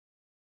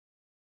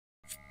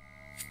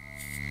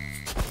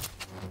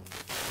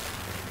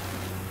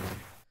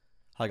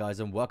Hi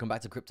guys and welcome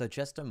back to Crypto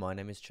Chester. My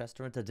name is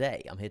Chester and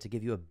today I'm here to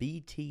give you a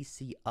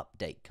BTC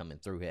update coming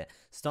through here.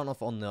 Starting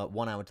off on the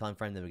 1 hour time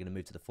frame, then we're going to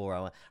move to the 4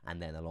 hour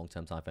and then the long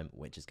term time frame,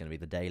 which is going to be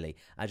the daily.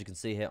 As you can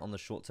see here on the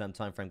short term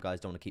time frame, guys,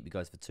 don't want to keep you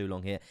guys for too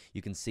long here.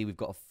 You can see we've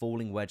got a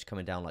falling wedge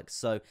coming down like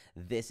so.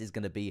 This is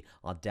going to be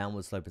our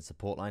downward sloping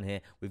support line here.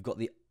 We've got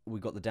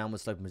the downward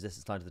sloping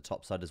resistance line to the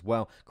top side as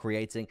well,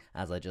 creating,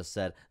 as I just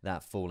said,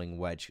 that falling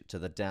wedge to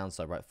the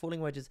downside, right?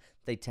 Falling wedges,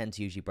 they tend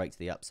to usually break to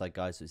the upside,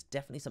 guys, so it's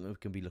definitely something we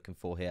can be looking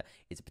for here.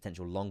 It's a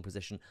potential long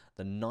position.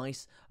 The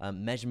nice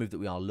measure move that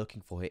we are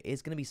looking for here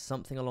is going to be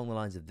something along the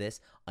lines of this.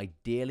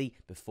 Ideally,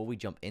 before we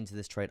jump into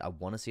this trade, I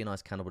want to see a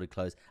nice candle body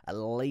close at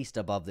least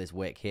above this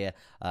wick here,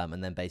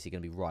 and then basically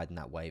going to be riding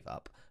that wave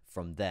up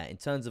from there. In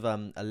terms of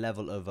a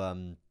level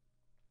of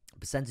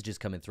percentages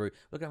coming through,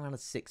 we're going around a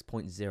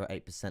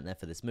 6.08% there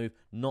for this move.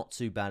 Not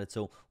too bad at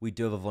all. We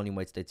do have a volume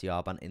weighted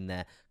ATR band in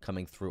there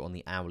coming through on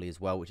the hourly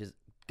as well, which is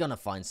gonna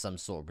find some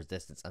sort of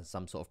resistance and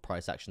some sort of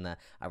price action there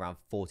around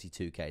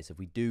 42k. So if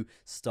we do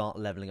start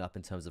leveling up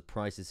in terms of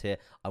prices here,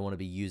 I want to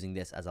be using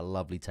this as a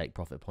lovely take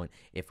profit point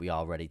if we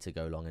are ready to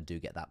go long and do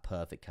get that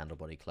perfect candle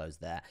body close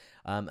there.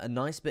 A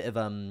nice bit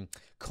of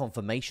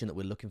confirmation that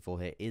we're looking for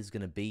here is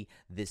going to be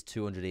this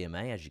 200 EMA.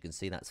 As you can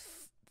see, that's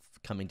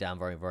coming down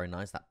very, very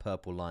nice, that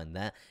purple line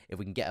there. If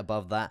we can get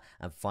above that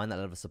and find that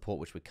level of support,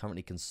 which we're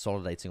currently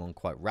consolidating on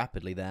quite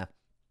rapidly there,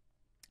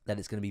 then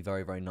it's going to be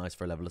very, very nice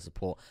for a level of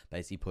support,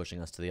 basically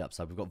pushing us to the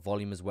upside. We've got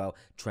volume as well,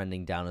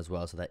 trending down as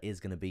well, so that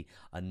is going to be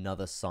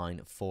another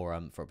sign for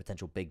a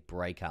potential big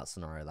breakout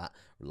scenario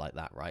like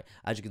that, right?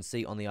 As you can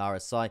see on the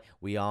RSI,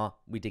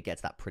 we did get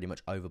to that pretty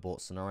much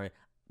overbought scenario.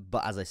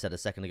 But as I said a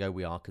second ago,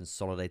 we are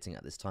consolidating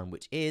at this time,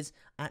 which is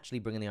actually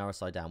bringing the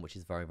RSI down, which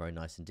is very, very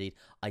nice indeed.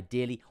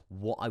 Ideally,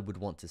 what I would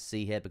want to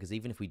see here, because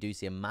even if we do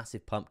see a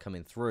massive pump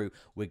coming through,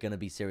 we're going to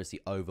be seriously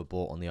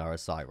overbought on the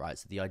RSI, right?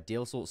 So the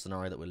ideal sort of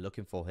scenario that we're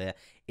looking for here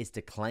is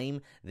to claim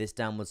this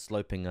downward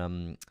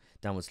sloping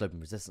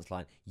resistance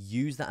line,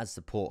 use that as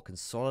support,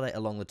 consolidate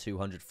along the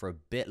 200 for a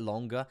bit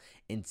longer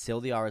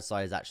until the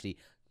RSI is actually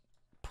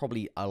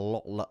probably a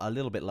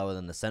little bit lower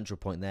than the central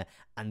point there,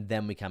 and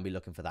then we can be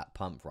looking for that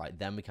pump, right?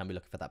 Then we can be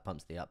looking for that pump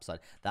to the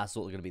upside. That's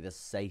sort of going to be the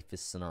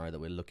safest scenario that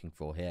we're looking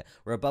for here.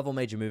 We're above all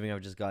major moving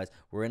averages, guys.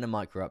 We're in a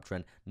micro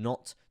uptrend,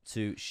 not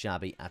too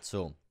shabby at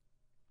all.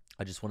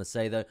 I just want to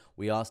say, though,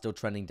 we are still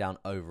trending down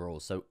overall,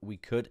 so we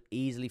could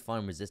easily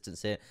find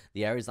resistance here.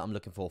 The areas that I'm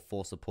looking for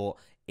support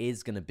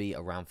is going to be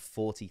around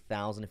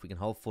 40,000. If we can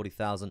hold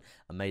 40,000,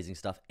 amazing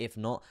stuff. If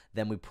not,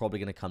 then we're probably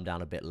going to come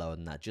down a bit lower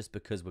than that, just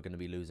because we're going to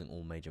be losing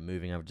all major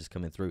moving averages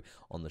coming through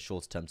on the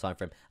shorter term time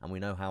frame, and we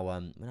know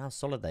how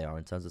solid they are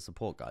in terms of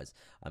support, guys.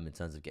 In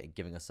terms of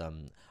giving us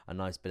a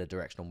nice bit of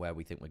direction on where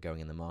we think we're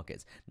going in the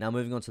markets. Now,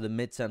 moving on to the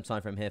midterm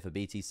time frame here for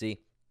BTC.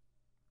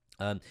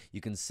 You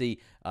can see,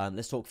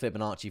 let's talk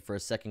Fibonacci for a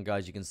second,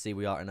 guys. You can see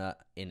we are in a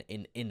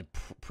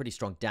pretty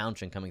strong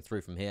downtrend coming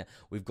through from here.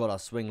 We've got our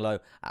swing low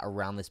at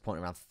around this point,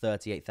 around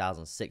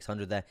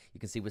 38,600 there. You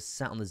can see we're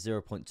sat on the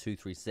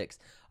 0.236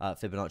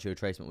 Fibonacci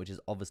retracement, which is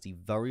obviously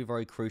very,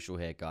 very crucial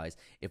here, guys.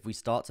 If we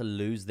start to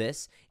lose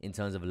this in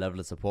terms of a level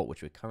of support,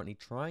 which we're currently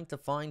trying to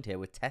find here,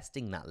 we're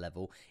testing that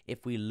level.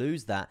 If we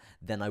lose that,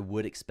 then I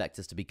would expect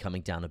us to be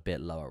coming down a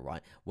bit lower,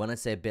 right? When I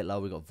say a bit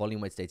lower, we've got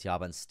volume weighted ATR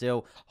band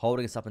still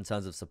holding us up in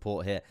terms of support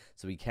here,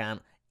 so we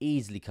can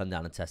easily come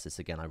down and test this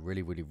again. I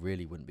really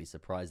wouldn't be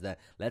surprised there.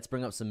 Let's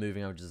bring up some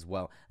moving averages as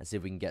well and see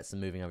if we can get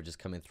some moving averages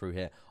coming through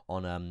here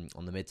on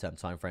the midterm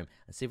time frame,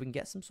 and see if we can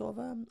get some sort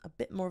of a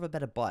bit more of a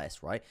better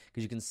bias, right?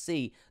 Because you can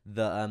see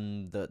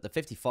the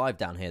 55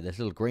 down here, this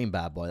little green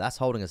bad boy, that's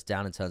holding us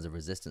down in terms of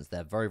resistance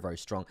there, very, very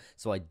strong.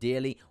 So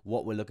ideally,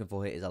 what we're looking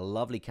for here is a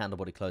lovely candle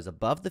body close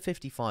above the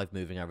 55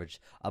 moving average,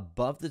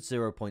 above the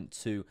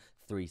 0.236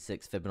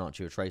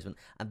 Fibonacci retracement,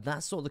 and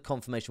that's sort of the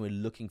confirmation we're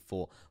looking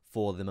for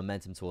the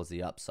momentum towards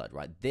the upside,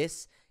 right?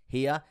 This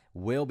here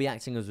will be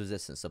acting as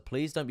resistance, so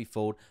please don't be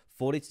fooled.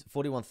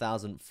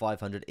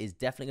 41,500 is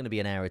definitely going to be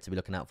an area to be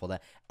looking out for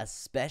there,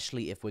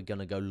 especially if we're going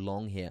to go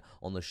long here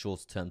on the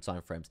shorter term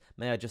time frames.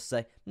 May I just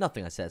say,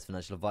 nothing I say is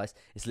financial advice.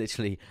 It's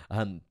literally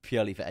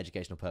purely for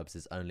educational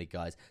purposes only,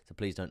 guys, so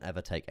please don't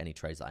ever take any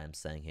trades that I am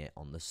saying here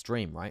on the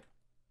stream, right?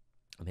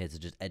 I'm here to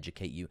just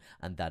educate you,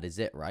 and that is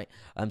it, right?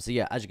 So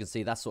yeah, as you can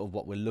see, that's sort of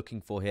what we're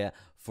looking for here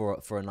for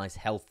a nice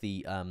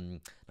healthy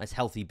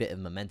bit of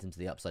momentum to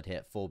the upside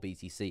here for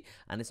BTC,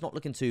 and it's not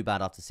looking too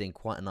bad after seeing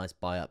quite a nice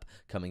buy up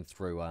coming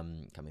through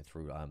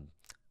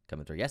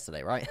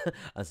yesterday, right?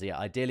 And so yeah,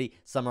 ideally,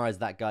 summarize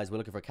that, guys. We're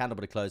looking for a candle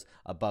body close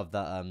above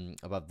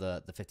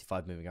the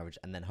 55 moving average,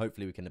 and then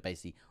hopefully we can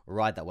basically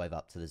ride that wave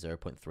up to the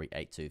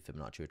 0.382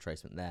 Fibonacci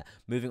retracement there.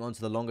 Moving on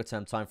to the longer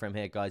term time frame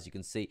here, guys, you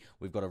can see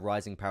we've got a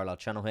rising parallel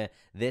channel here.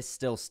 This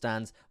still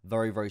stands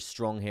very, very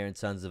strong here in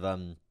terms of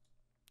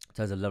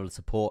level of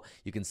support.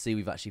 You can see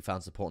we've actually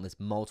found support on this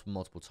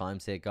multiple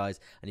times here,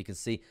 guys, and you can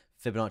see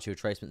Fibonacci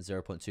retracement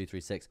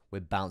 0.236. We're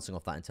bouncing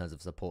off that in terms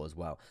of support as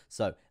well.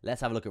 So let's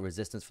have a look at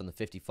resistance from the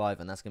 55,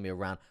 and that's going to be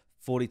around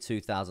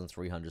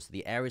 42,300. So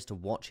the areas to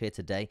watch here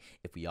today,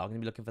 if we are going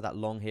to be looking for that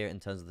long here in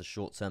terms of the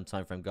short-term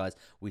time frame, guys,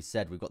 we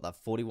said we've got that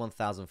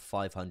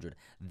 41,500.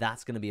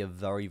 That's going to be a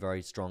very,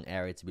 very strong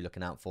area to be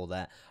looking out for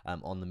there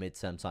on the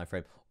midterm time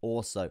frame.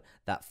 Also,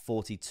 that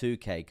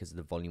 42k because of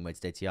the volume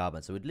weighted ATR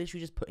band. So we're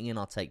literally just putting in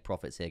our take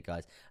profits here,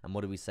 guys. And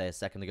what did we say a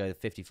second ago? The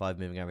 55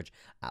 moving average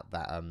at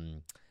that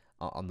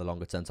on the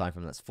longer term time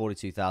frame. That's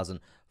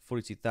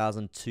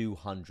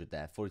 42,200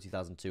 there.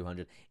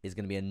 42,200 is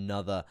going to be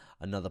another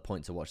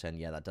point to watch.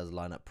 And yeah, that does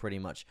line up pretty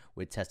much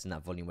with testing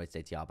that volume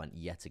weighted ATR band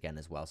yet again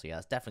as well. So yeah,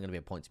 that's definitely going to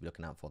be a point to be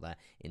looking out for there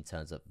in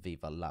terms of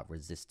Viva la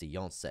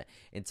Resistance.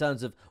 In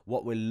terms of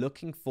what we're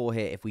looking for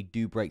here, if we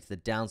do break to the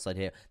downside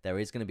here, there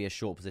is going to be a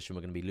short position.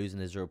 We're going to be losing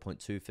the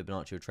 0.2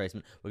 Fibonacci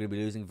retracement. We're going to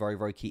be losing very,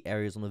 very key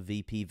areas on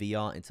the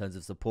VPVR in terms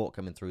of support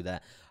coming through there.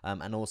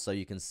 And also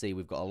you can see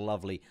we've got a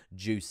lovely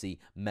juicy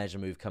measure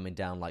move coming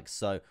down like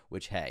so,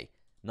 which hey,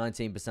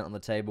 19% on the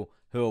table.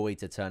 Who are we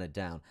to turn it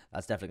down?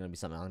 That's definitely going to be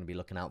something I'm going to be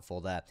looking out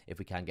for there. If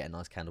we can get a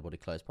nice candle body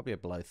close, probably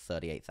below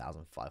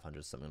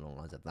 38,500, something along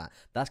the lines of that.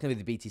 That's going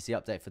to be the BTC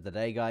update for the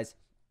day, guys.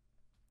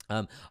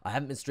 I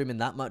haven't been streaming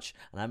that much,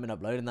 and I haven't been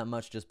uploading that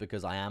much just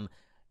because I am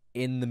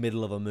in the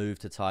middle of a move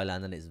to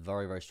Thailand, and it's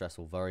very, very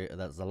stressful.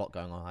 There's a lot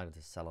going on. I have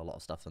to sell a lot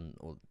of stuff, and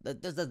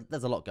there's a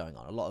lot going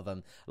on. A lot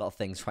of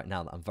things right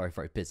now that I'm very,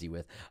 very busy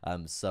with.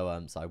 So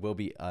I will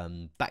be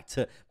back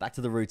to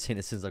the routine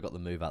as soon as I got the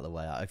move out of the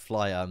way. I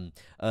fly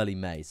early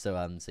May, so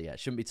yeah, it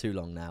shouldn't be too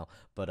long now.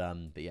 But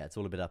yeah, it's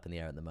all a bit up in the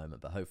air at the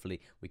moment. But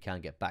hopefully we can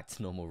get back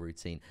to normal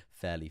routine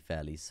fairly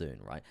soon,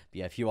 right? But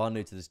yeah, if you are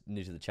new to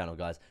the channel,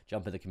 guys,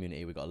 jump in the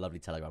community. We've got a lovely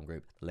Telegram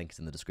group. The link is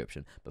in the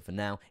description. But for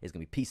now, it's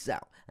gonna be peace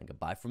out and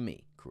goodbye from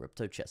me,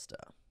 Crypto Chester.